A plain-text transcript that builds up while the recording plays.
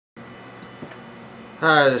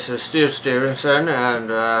Hi, this is Steve Stevenson,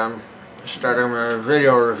 and starting my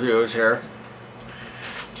video reviews here.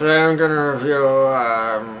 Today I'm going to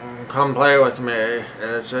review Come Play With Me.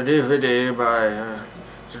 It's a DVD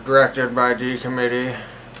it's directed by D Committee.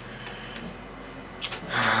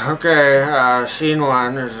 Okay, scene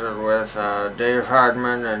one is with Dave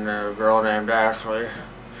Hardman and a girl named Ashley.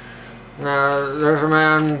 Now, there's a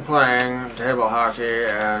man playing table hockey,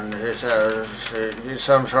 and he says he's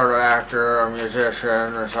some sort of actor or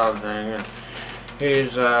musician or something. And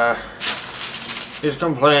he's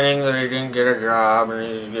complaining that he didn't get a job and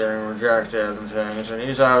he's getting rejected and things, and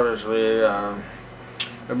he's obviously a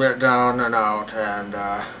bit down and out. And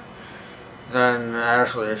then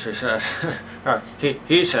Ashley, she says,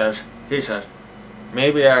 he says,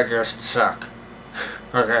 maybe I just suck.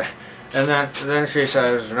 Okay. And then she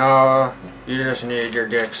says, no, you just need your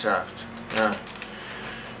dick sucked. Yeah.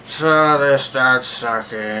 So they start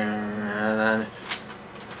sucking, and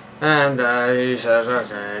he says,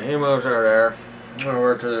 okay. He moves her there,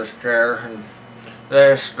 over to this chair, and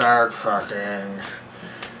they start fucking. And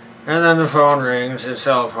then the phone rings, his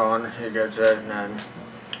cell phone, he gets it, and then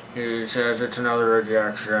he says it's another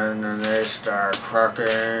rejection, and they start fucking,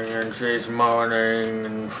 and she's moaning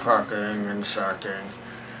and fucking and sucking.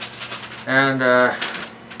 And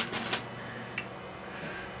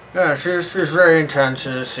yeah, she's very intense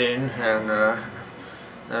in the scene, and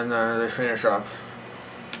they finish up.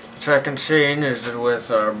 The second scene is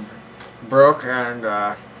with Brooke,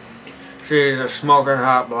 and she's a smoking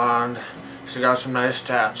hot blonde. She's got some nice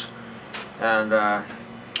tats, and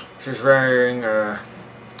she's wearing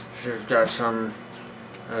she's got some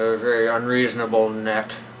very unreasonable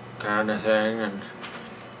net kind of thing,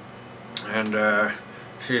 and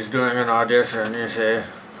she's doing an audition, you see,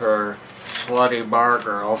 for Slutty Bar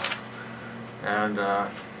Girl, and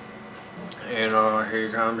you know, he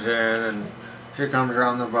comes in and she comes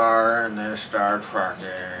around the bar and they start fucking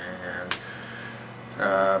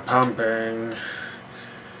and pumping.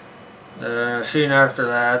 The scene after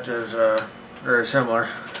that is very similar.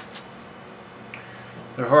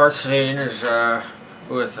 The fourth scene is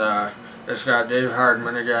with it's got Dave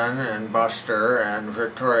Hardman again and Buster and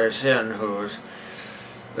Victoria Sin, who's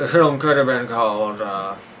the film could have been called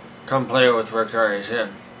Come Play With Victoria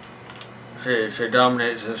Sin. She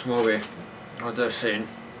dominates this movie with this scene.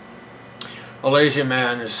 A lazy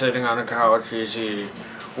man is sitting on a couch. He's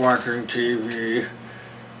watching TV,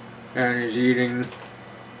 and he's eating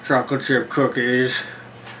chocolate chip cookies,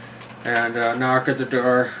 and knock at the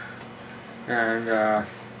door, and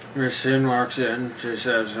Miss Sin walks in. She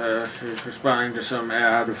says she's responding to some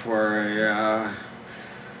ad for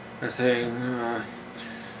a thing.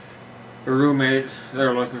 A roommate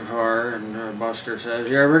they're looking for, and Buster says,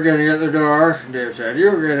 you ever get it at the door? Dave said,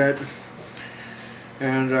 you get it.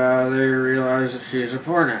 And they realize that she's a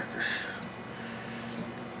porn actress.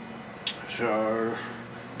 So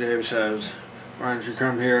Dave says, why don't you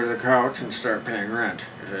come here to the couch and start paying rent?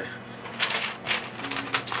 You see.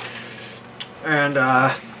 And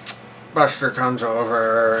Buster comes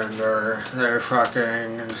over, and they're fucking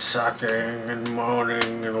and sucking and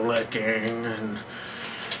moaning and licking, and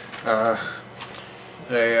let's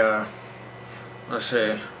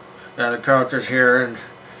see, yeah, the couch is here,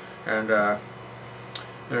 and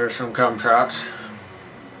there's some cum shots,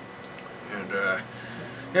 and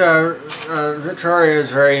yeah, Victoria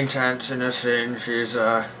is very intense in this scene. She's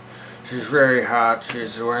very hot.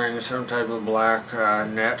 She's wearing some type of black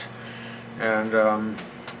net, and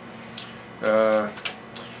the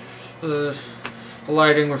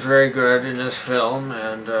lighting was very good in this film,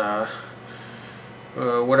 and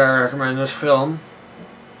would I recommend this film?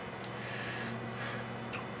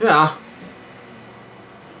 Yeah,